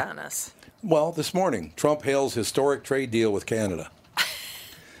morning, turned on us. Well, this morning, Trump hails historic trade deal with Canada.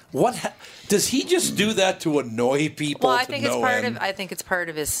 What does he just do that to annoy people? Well, I to think it's no part end? of. I think it's part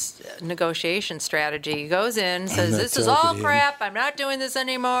of his negotiation strategy. He goes in, says, not "This is talking all to him." crap. I'm not doing this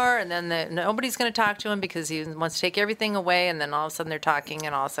anymore." And then nobody's going to talk to him because he wants to take everything away. And then all of a sudden they're talking,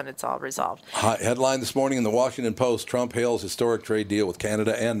 and all of a sudden it's all resolved. Headline this morning in the Washington Post: Trump hails historic trade deal with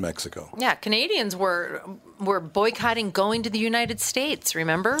Canada and Mexico. Yeah, Canadians were boycotting going to the United States.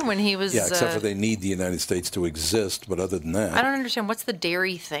 Remember when he was? Yeah, except for they need the United States to exist. But other than that, I don't understand. What's the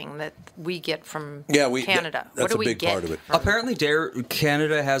dairy thing that we get from Yeah, Canada? that's what do a we big get part of it. from- Apparently,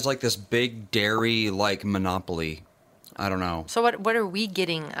 Canada has like this big dairy like monopoly. I don't know. So what are we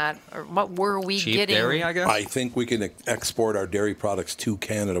getting at, or what were we Cheap getting? dairy, I guess. I think we can export our dairy products to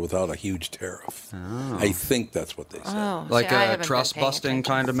Canada without a huge tariff. I think that's what they said. Oh, Like see, I a haven't been trust paying busting attention.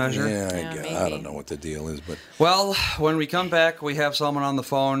 kind of measure. Yeah, Yeah, I maybe. don't know what the deal is, but Well, when we come back, we have someone on the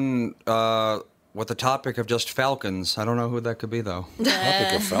phone with the topic of just falcons. I don't know who that could be, though.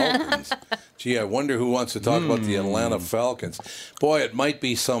 topic of Falcons. Gee, I wonder who wants to talk about the Atlanta Falcons. Boy, it might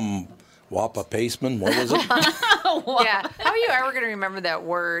be some Wappa Paceman. What was it? Yeah. How are you ever going to remember that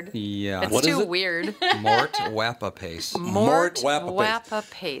word? Yeah. It's What is too it? weird. Mort Wapapace. Mort Wapace.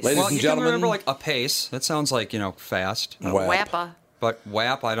 Wapace. Ladies Well, and you can gentlemen. remember like a pace. That sounds like, fast. Wap. Wappa. But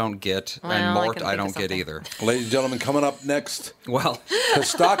WAP I don't get, Well, and I Mort can I think of don't get something. either. Ladies and gentlemen, coming up next, Well,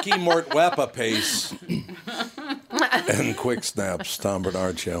 Kostaki Mort Wapace and Quick Snaps, Tom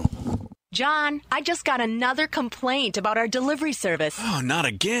Bernard Show. John, I just got another complaint about our delivery service. Oh, not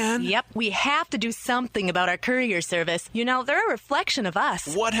again. Yep, we have to do something about our courier service. They're a reflection of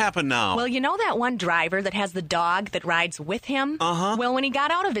us. What happened now? Well, that one driver that has the dog that rides with him? Uh-huh. Well, when he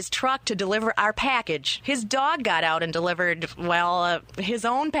got out of his truck to deliver our package, his dog got out and delivered, his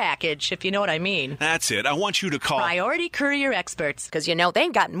own package, if you know what I mean. That's it. I want you to call Priority Courier Experts, because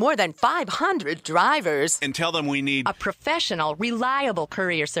they've got more than 500 drivers. and tell them we need A professional, reliable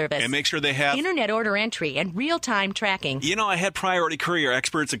courier service. and make sure they have. Internet order entry and real-time tracking. I had Priority Courier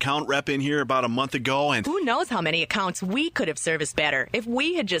Experts account rep in here about a month ago, and Who knows how many accounts we could have serviced better if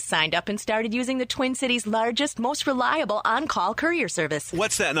we had just signed up and started using the Twin Cities' largest, most reliable on-call courier service.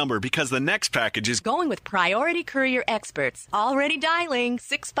 what's that number? Because the next package is Going with Priority Courier Experts. Already dialing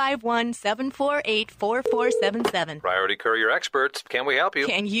 651-748-4477. Priority Courier Experts, can we help you?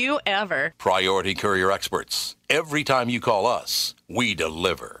 Can you ever? Priority Courier Experts. Every time you call us, we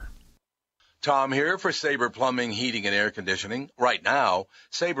deliver. Tom here for Sabre Plumbing, Heating, and Air Conditioning. Right now,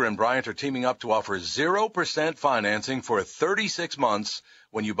 Sabre and Bryant are teaming up to offer 0% financing for 36 months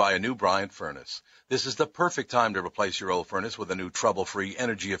when you buy a new Bryant furnace. This is the perfect time to replace your old furnace with a new trouble-free,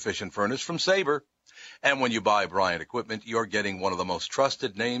 energy-efficient furnace from Sabre. And when you buy Bryant equipment, you're getting one of the most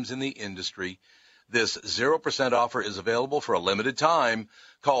trusted names in the industry. This 0% offer is available for a limited time.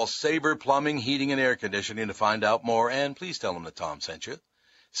 Call Sabre Plumbing, Heating, and Air Conditioning to find out more, and please tell them that Tom sent you.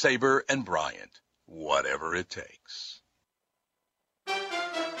 Sabre and Bryant, whatever it takes. We're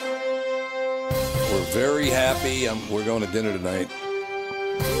very happy. We're going to dinner tonight.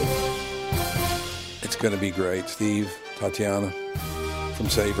 It's going to be great. Steve, Tatiana from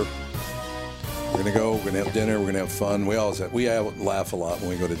Sabre. We're going to go. We're going to have dinner. We're going to have fun. We laugh a lot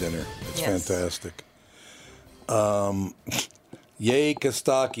when we go to dinner. It's Yes. fantastic. Yay,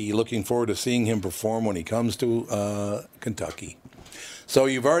 Kostaki. Looking forward to seeing him perform when he comes to Kentucky. So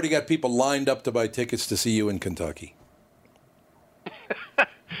you've already got people lined up to buy tickets to see you in Kentucky.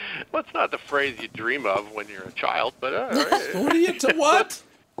 Well, it's not the phrase you dream of when you're a child, but all right. What are you to what?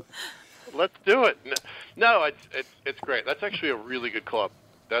 Let's do it. No, it's great. That's actually a really good club.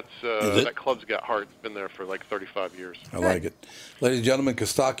 Is it? That club's got heart. It's been there for like 35 years. I like it. Ladies and gentlemen,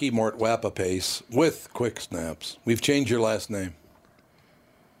 Kostaki Mort Wapace with Quick Snaps. We've changed your last name.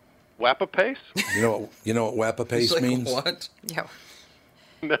 Wapace? You know what Wapace it's like, means? what? Yeah.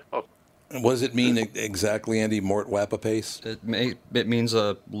 No. What does it mean exactly, Andy? Mort Wapace? It means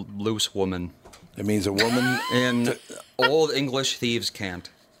a loose woman. It means a woman. And old English thieves can't.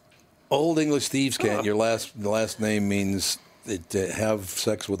 Old English thieves can't. The last name means to have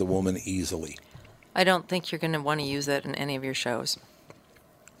sex with a woman easily. I don't think you're going to want to use that in any of your shows.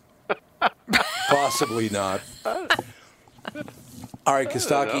 Possibly not. All right,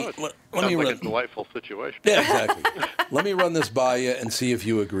 Kostaki. Let Sounds me like run. a delightful situation. Yeah, exactly. Let me run this by you and see if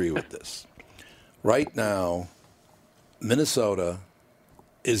you agree with this. Right now, Minnesota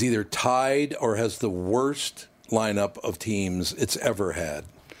is either tied or has the worst lineup of teams it's ever had.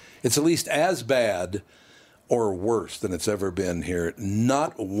 It's at least as bad or worse than it's ever been here.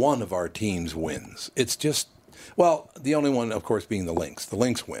 Not one of our teams wins. It's just, the only one, of course, being the Lynx. The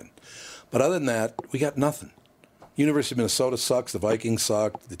Lynx win. But other than that, we got nothing. University of Minnesota sucks. The Vikings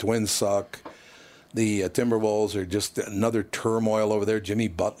suck. The Twins suck. The Timberwolves are just another turmoil over there. Jimmy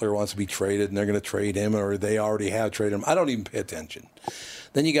Butler wants to be traded, and they're going to trade him, or they already have traded him. I don't even pay attention.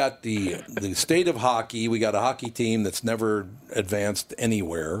 Then you got the state of hockey. We got a hockey team that's never advanced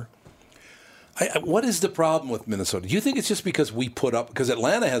anywhere. What is the problem with Minnesota? Do you think it's just because we put up – because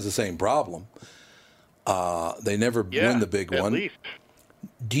Atlanta has the same problem. They never win the big at one. Least.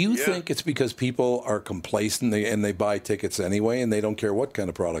 Do you think it's because people are complacent and they buy tickets anyway and they don't care what kind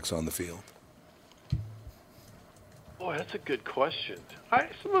of product's on the field? Boy, that's a good question.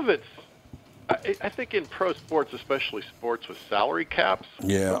 Some of it's I think in pro sports, especially sports with salary caps.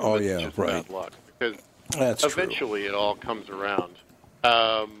 Yeah. some of it's just Right. Bad luck because That's eventually it all comes around.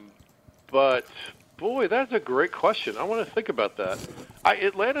 But boy, that's a great question. I want to think about that.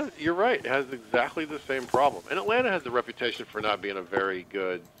 Atlanta, you're right, has exactly the same problem, and Atlanta has a reputation for not being a very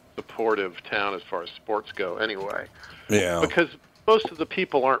good, supportive town as far as sports go. Anyway. Yeah. Because most of the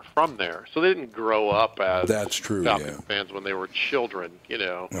people aren't from there, so they didn't grow up as That's true, Falcons yeah. fans when they were children,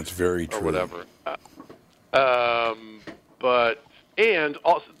 That's very true. or whatever. And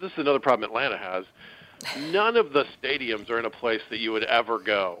also, this is another problem Atlanta has. none of the stadiums are in a place that you would ever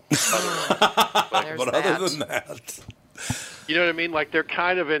go. But other than that, you know what I mean? Like they're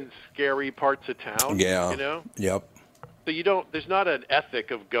kind of in scary parts of town. yeah, You know. yep, So you don't. There's not an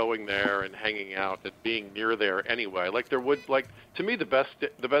ethic of going there and hanging out and being near there anyway. Like there would. Like to me, the best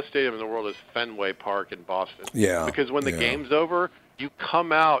stadium in the world is Fenway Park in Boston. Yeah. Because when the yeah. game's over, you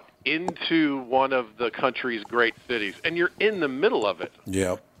come out into one of the country's great cities, and you're in the middle of it.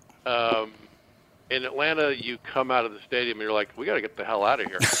 Yep. In Atlanta, you come out of the stadium and you're like, we got to get the hell out of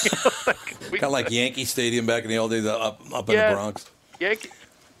here. Kind of like Yankee Stadium back in the old days, up in the Bronx.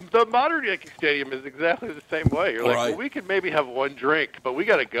 The modern Yankee Stadium is exactly the same way. You're like, Right. well, we could maybe have one drink, but we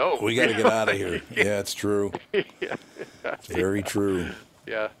got to go. We got to get out of here. Yeah, it's true. It's very true.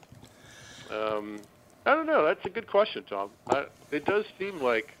 Yeah. I don't know. That's a good question, Tom. It does seem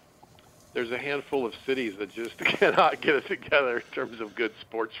like there's a handful of cities that just cannot get it together in terms of good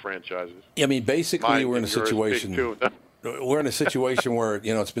sports franchises. I mean, basically, Mine we're in a and yours situation. big too. We're in a situation where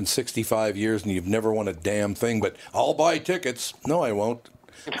it's been 65 years and you've never won a damn thing. But I'll buy tickets. No, I won't.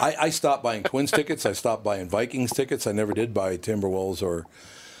 I stopped buying Twins tickets. I stopped buying Vikings tickets. I never did buy Timberwolves or.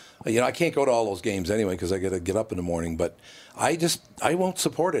 I can't go to all those games anyway because I got to get up in the morning. But I won't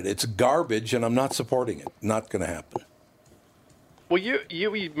support it. It's garbage, and I'm not supporting it. Not going to happen. Well,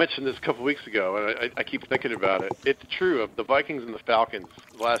 you mentioned this a couple of weeks ago, and I keep thinking about it. It's true of the Vikings and the Falcons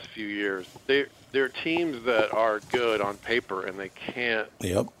the last few years. They're teams that are good on paper, and they can't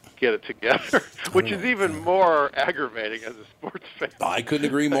get it together, which is even more aggravating as a sports fan. I couldn't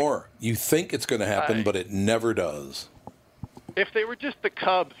agree more. You think it's going to happen, but it never does. If they were just the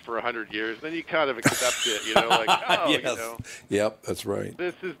Cubs for 100 years, then you kind of accept it, Yes. Yep, that's right.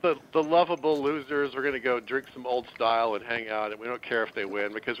 This is the lovable losers. We're going to go drink some old style and hang out, and we don't care if they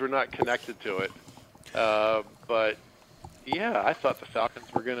win because we're not connected to it. But, yeah, I thought the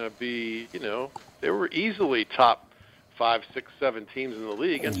Falcons were going to be, they were easily top 5, 6, 7 teams in the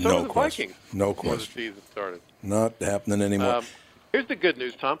league, and so were the Vikings. No before question. the season started. Not happening anymore. Here's the good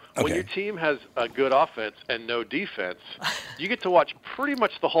news, Tom. When Okay. your team has a good offense and no defense, you get to watch pretty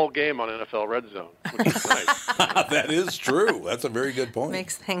much the whole game on NFL Red Zone, which is nice. That is true. That's a very good point.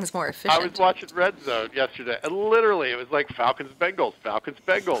 Makes things more efficient. I was watching Red Zone yesterday, and literally it was like Falcons-Bengals,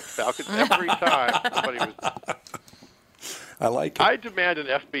 Falcons-Bengals, Falcons every time. Somebody was. I like it. I demand an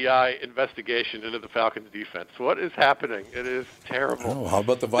FBI investigation into the Falcons' defense. What is happening? It is terrible. Oh, how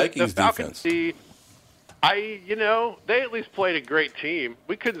about the Vikings the Falcons defense? They at least played a great team.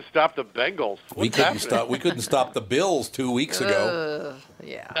 We couldn't stop the Bengals. We couldn't stop the Bills 2 weeks ago.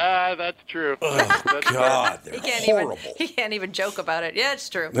 Yeah. That's true. Oh, God, they're horrible. He can't even joke about it. Yeah, it's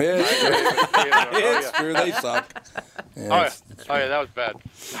true. Yeah, it's true. They suck. Yeah, that was bad.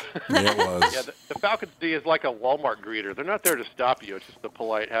 It was. Yeah, the Falcons D is like a Walmart greeter. They're not there to stop you. It's just a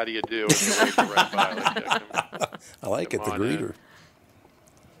polite, how do you do? And you wave you right by. I like it, the greeter.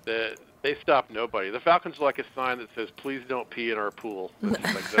 They stop nobody. The Falcons are like a sign that says, please don't pee in our pool. It's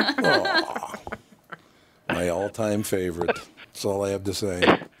just like that. My all-time favorite. That's all I have to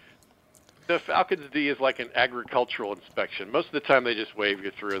say. The Falcons D is like an agricultural inspection. Most of the time they just wave you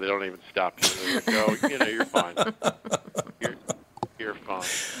through. They don't even stop you. They just go, you're fine. You're fine.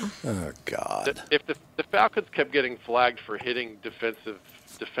 Oh, God. If the Falcons kept getting flagged for hitting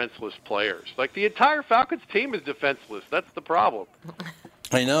defenseless players, like the entire Falcons team is defenseless. That's the problem.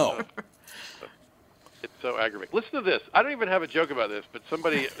 I know. It's so aggravating. Listen to this. I don't even have a joke about this, but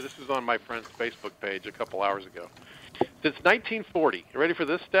this is on my friend's Facebook page a couple hours ago. Since 1940, you ready for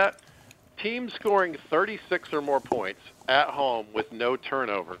this stat? Teams scoring 36 or more points at home with no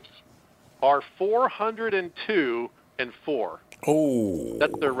turnovers are 402-4. Oh.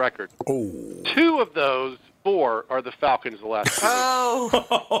 That's their record. Oh. 2 of those 4 are the Falcons the last 2 years.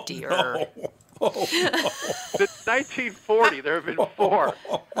 Oh, dear. No. Oh, no. Since 1940, there have been 4.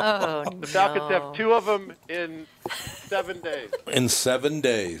 Oh, The Falcons have 2 of them in 7 days. In 7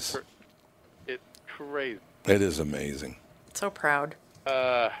 days. It's crazy. It is amazing. So proud.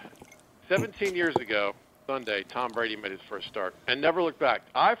 17 years ago, Sunday, Tom Brady made his first start and never looked back.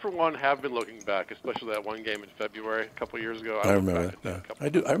 I, for one, have been looking back, especially that one game in February a couple of years ago. I remember that. I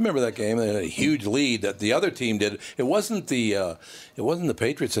do. I remember that game. They had a huge lead that the other team did. It wasn't the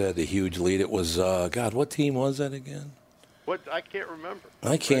Patriots that had the huge lead. It was God. What team was that again? What? I can't remember.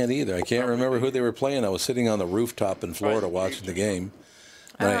 I can't either. I can't remember who they were playing. I was sitting on the rooftop in Florida watching the game.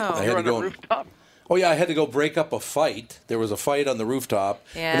 Oh. I You're had on to go. the rooftop. Oh, yeah, I had to go break up a fight. There was a fight on the rooftop.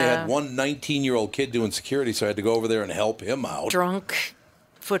 Yeah. And they had one 19-year-old kid doing security, so I had to go over there and help him out. Drunk.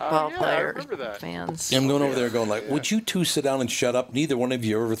 football I players, remember that. fans. I'm going over there going like, would you two sit down and shut up? Neither one of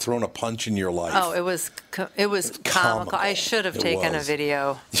you ever thrown a punch in your life. Oh, it was comical. I should have taken a was.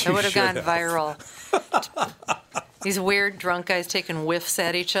 video. It You would have should gone have. viral. These weird drunk guys taking whiffs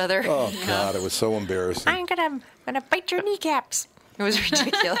at each other. Oh God, it was so embarrassing. I'm gonna bite your kneecaps. It was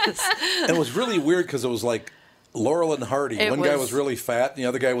ridiculous. And it was really weird because it was like Laurel and Hardy. It One guy was- was really fat, and the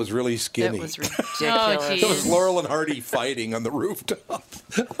other guy was really skinny. It was ridiculous. Oh, It was Laurel and Hardy fighting on the rooftop.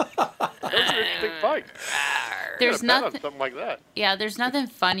 That's an interesting fight. There's Gotta bet on nothing. something like that. Yeah, there's nothing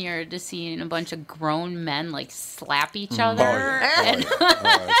funnier to seeing a bunch of grown men like slap each other. And Oh,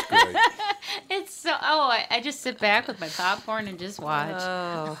 that's great. it's so. I just sit back with my popcorn and just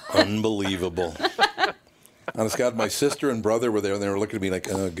watch. Unbelievable. Honest God, my sister and brother were there, and they were looking at me like,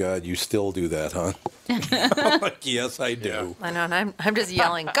 "Oh God, you still do that, huh?" I'm like, "Yes, I do." I know, and I'm just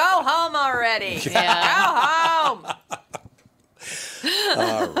yelling, "Go home already! Yeah. Go home!"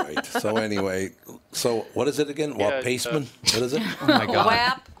 All right. So anyway, what is it again? Yeah, Wapaceman? What is it? Oh my God.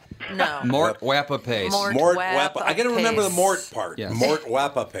 WAP? No. Mort Wapace. Mort Mort Wap Wapa. I got to remember the Pace. Mort part. Yes. Mort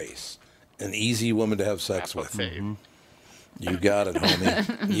Wapace. An easy woman to have sex with. Fave. You got it,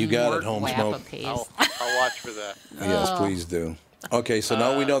 homie. You got it, home smoke. Wapapace. I'll watch for that. Yes, please do. Okay, so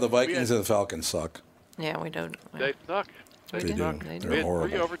now we know the Vikings and the Falcons suck. Yeah, we don't. They suck. They They do. suck. They We do. They're had 3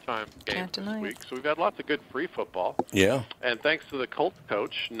 horrible. overtime games Can't deny this it. week, so we've had lots of good free football. Yeah. And thanks to the Colts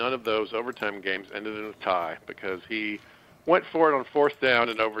coach, none of those overtime games ended in a tie because he went for it on 4th down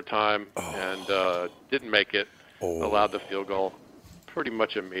in overtime and didn't make it, allowed the field goal pretty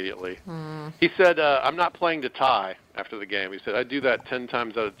much immediately. He said, I'm not playing to tie after the game. He said, I do that 10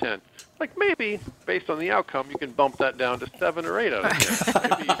 times out of 10. Like, maybe, based on the outcome, you can bump that down to 7 or 8 out of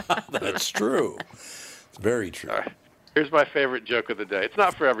 10. Maybe. That's true. It's very true. All right. Here's my favorite joke of the day. It's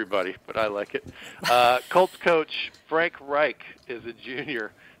not for everybody, but I like it. Colts coach Frank Reich is a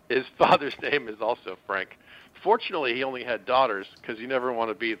junior. His father's name is also Frank. Fortunately, he only had daughters because you never want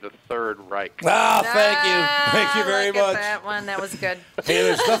to be the third Reich. Ah, thank you. Thank you very Look at much. that one. That was good. Hey,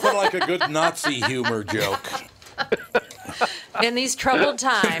 there's nothing like a good Nazi humor joke. In these troubled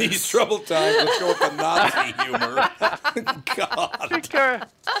times. These troubled times, let's go with the Nazi humor. God.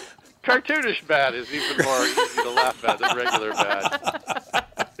 Cartoonish bad is even more easy to laugh at than regular bad.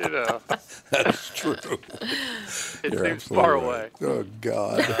 You know, That's true. it You're seems far absolutely away. right. Oh,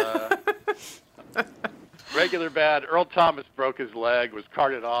 God. Regular bad. Earl Thomas broke his leg, was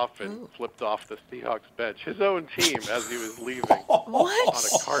carted off, and flipped off the Seahawks bench. His own team as he was leaving on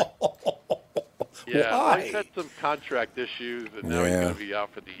a cart. Yeah, well, he's had some contract issues, and now he's Yeah. going to be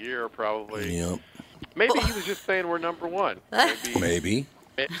out for the year probably. Yep. Maybe he was just saying we're number one. Maybe.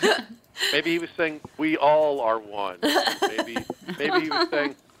 Maybe he was saying we all are one. Maybe he was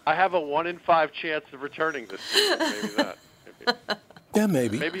saying I have a 1 in 5 chance of returning this season. Maybe that. Yeah,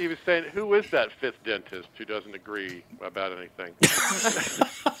 maybe. Maybe he was saying who is that 5th dentist who doesn't agree about anything?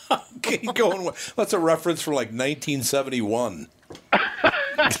 Keep going. That's a reference from like 1971.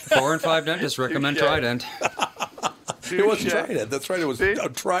 4 and 5 dentists recommend Touche. Trident. It was Touche. Trident. That's right. It was See? a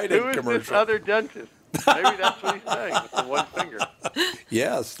Trident Who is commercial. this other dentist? Maybe that's what he's saying with the one finger.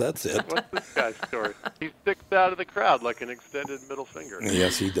 Yes, that's it. What's this guy's story? He sticks out of the crowd like an extended middle finger.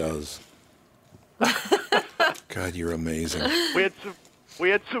 Yes, he does. God, you're amazing. We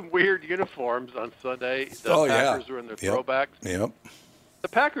had some weird uniforms on Sunday. The Oh, yeah. Packers were in their Yep. throwbacks. Yep. The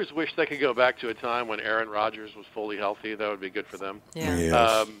Packers wish they could go back to a time when Aaron Rodgers was fully healthy. That would be good for them. Yeah.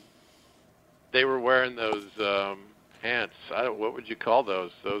 Yes. They were wearing those pants. What would you call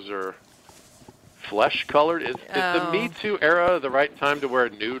those? Those are flesh-colored. Is the Me Too era the right time to wear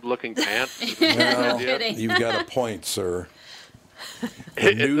nude-looking pants? Is this the Well, idea? you've got a point, sir. The It's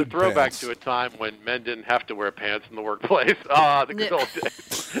a nude throwback pants. to a time when men didn't have to wear pants in the workplace. Ah, the good old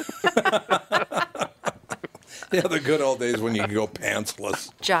days. Yeah, the good old days when you could go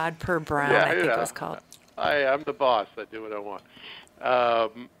pantsless. Jodhpur Brown, Yeah, I think yeah. it was called. I'm the boss. I do what I want.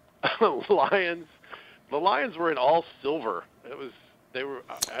 Lions. The Lions were in all silver. They were.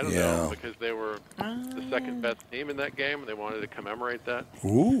 I don't know, because they were the second best team in that game, and they wanted to commemorate that.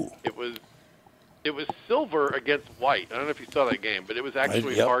 Ooh. It was silver against white. I don't know if you saw that game, but it was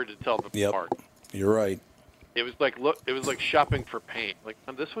actually Yep. hard to tell them Yep. apart. You're right. It was like shopping for paint. Like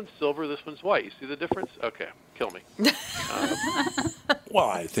this one's silver, this one's white. You see the difference? Okay, kill me. Well,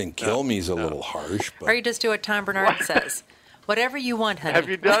 I think kill me's a little harsh, but Or you just do what Tom Bernard says. Whatever you want, honey. Have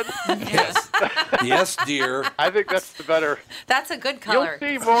you done? yes, yes, dear. I think that's the better. That's a good color.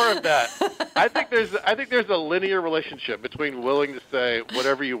 You'll see more of that. I think there's a linear relationship between willing to say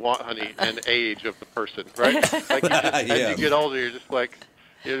whatever you want, honey, and age of the person, right? Like as you get older, you're just like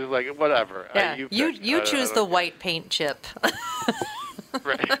whatever. Yeah, you you pick. I choose don't the care. white paint chip.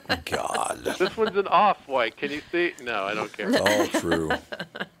 Right. God. This one's an off-white. Can you see? No, I don't care. It's all true.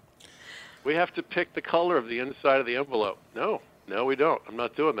 We have to pick the color of the inside of the envelope. No, we don't. I'm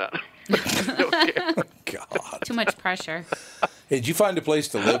not doing that. I don't care. God. Too much pressure. Hey, did you find a place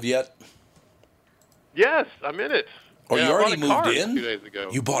to live yet? Yes, I'm in it. Oh, Yeah, you I already bought a moved car in? 2 days ago.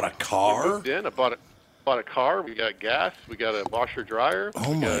 You bought a I car? moved in. I bought a car. We got gas. We got a washer dryer.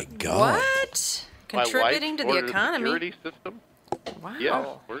 Oh, my God. What? My Contributing wife to the ordered a economy. security system. Wow. Yeah,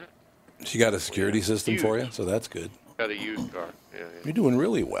 we're She got a security system for you, so that's good. got a used car. Yeah. You're doing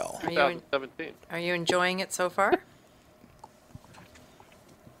really well. Are you, 2017. are you enjoying it so far?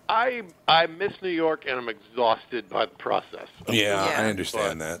 I miss New York, and I'm exhausted by the process. Yeah, Yeah. I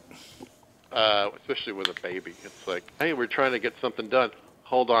understand that. Especially with a baby. It's like, hey, we're trying to get something done.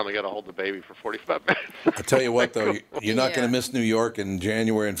 Hold on, I got to hold the baby for 45 minutes. I tell you what, though, you're not going Yeah. to miss New York in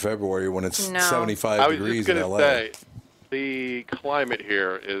January and February when it's No. 75 I was degrees just in going to LA. say, the climate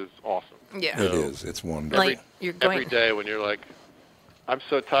here is awesome. Yeah. It is. It's wonderful. Like you're going. Every day when you're like, I'm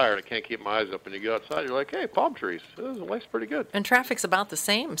so tired, I can't keep my eyes open. You go outside, you're like, hey, palm trees. Life's pretty good. And traffic's about the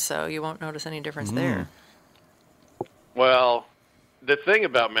same, so you won't notice any difference there. Well, the thing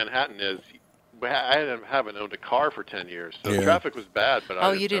about Manhattan is I haven't owned a car for 10 years, so Yeah. traffic was bad, but I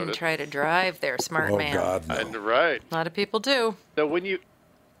Oh, you didn't notice. try to drive there, smart Oh, man. God, no. And right. A lot of people do. So when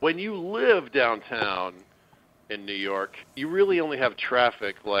you live downtown in New York, you really only have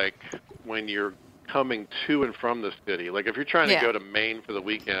traffic like when you're coming to and from the city. Like if you're trying to Yeah. go to Maine for the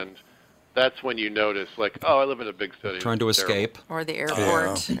weekend, that's when you notice like, oh, I live in a big city. Trying to It's terrible. escape. Or the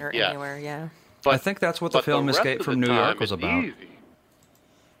airport or Yeah. anywhere, yeah. I think that's what the But film rest Escape of from the New York time, was it's about. Easy.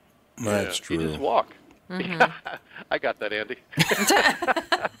 That's Yeah, true. You just walk. Mm-hmm. I got that, Andy.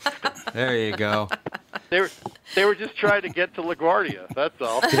 There you go. They were just trying to get to LaGuardia. That's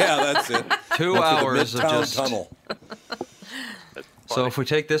all. Yeah, that's it. 2 Went through hours the of Midtown just. Tunnel. So if we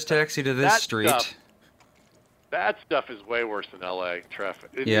take this taxi to this That street, stuff- That stuff is way worse than L.A.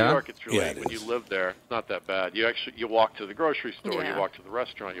 traffic. In Yeah? New York, it's really Yeah, it when is. you live there, it's not that bad. You walk to the grocery store, Yeah. you walk to the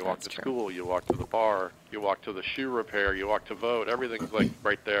restaurant, you walk That's to true. school, you walk to the bar, you walk to the shoe repair, you walk to vote. Everything's like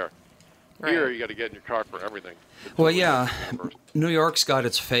right there. Here, Right. you got to get in your car for everything. It's well, really yeah, universal. New York's got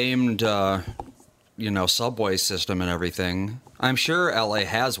its famed, subway system and everything. I'm sure LA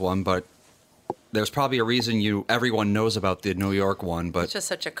has one, but there's probably a reason everyone knows about the New York one. It's But just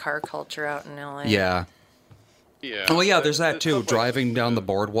such a car culture out in LA. yeah, Yeah. well, yeah, the- there's that the too. subway Driving system down the is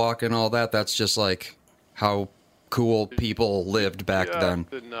boardwalk and all that. That's just like how cool people lived back just then.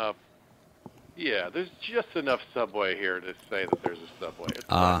 Enough. Yeah, there's just enough subway here to say that there's a subway. It's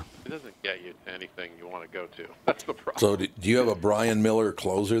Ah. it doesn't get you to anything you want to go to. That's the problem. So, do you have a Brian Miller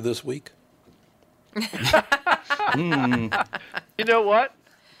closer this week? You know what?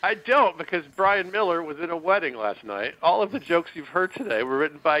 I don't, because Brian Miller was in a wedding last night. All of the jokes you've heard today were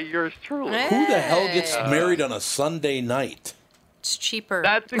written by yours truly. Who the hell gets Hey. married on a Sunday night? It's cheaper.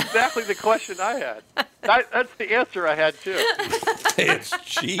 That's exactly the question I had. That's the answer I had, too. It's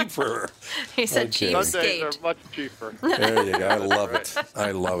cheaper. He said Okay. Sundays are cheapskate. much cheaper. There you go. I love it.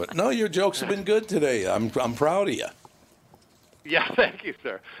 I love it. No, your jokes have been good today. I'm proud of you. Yeah, thank you,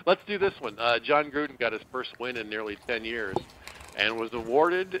 sir. Let's do this one. John Gruden got his first win in nearly 10 years and was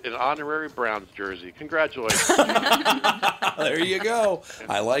awarded an honorary Browns jersey. Congratulations. There you go.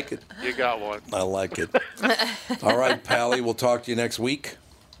 I like it. You got one. I like it. All right, Pally. We'll talk to you next week.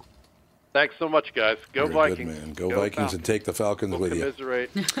 Thanks so much, guys. Go Very Vikings. good, man. Go Vikings Falcons. and take the Falcons We'll with you. commiserate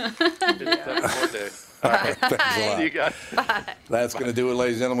in 7 more days. All right. Thanks a lot. See you guys. That's going to do it,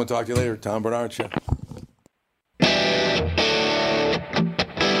 ladies and gentlemen. Talk to you later. Tom Bernard Show.